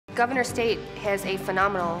Governor State has a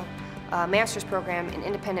phenomenal master's program in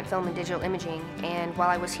independent film and digital imaging, and while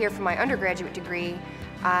I was here for my undergraduate degree,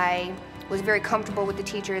 I was very comfortable with the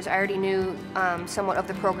teachers. I already knew somewhat of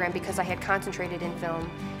the program because I had concentrated in film,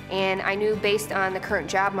 and I knew based on the current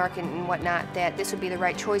job market and whatnot that this would be the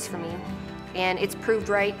right choice for me, and it's proved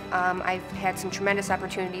right. I've had some tremendous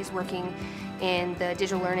opportunities working in the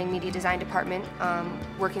digital learning media design department,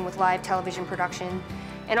 working with live television production,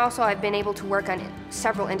 and also I've been able to work on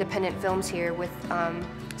several independent films here with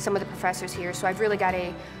some of the professors here, so I've really got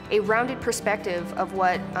a rounded perspective of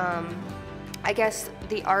what I guess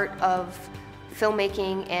the art of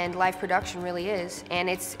filmmaking and live production really is, and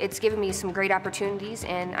it's given me some great opportunities,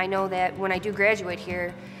 and I know that when I do graduate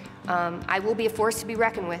here, I will be a force to be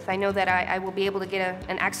reckoned with. I know that I will be able to get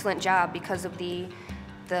an excellent job because of the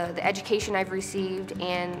education I've received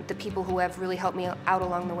and the people who have really helped me out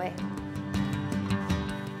along the way.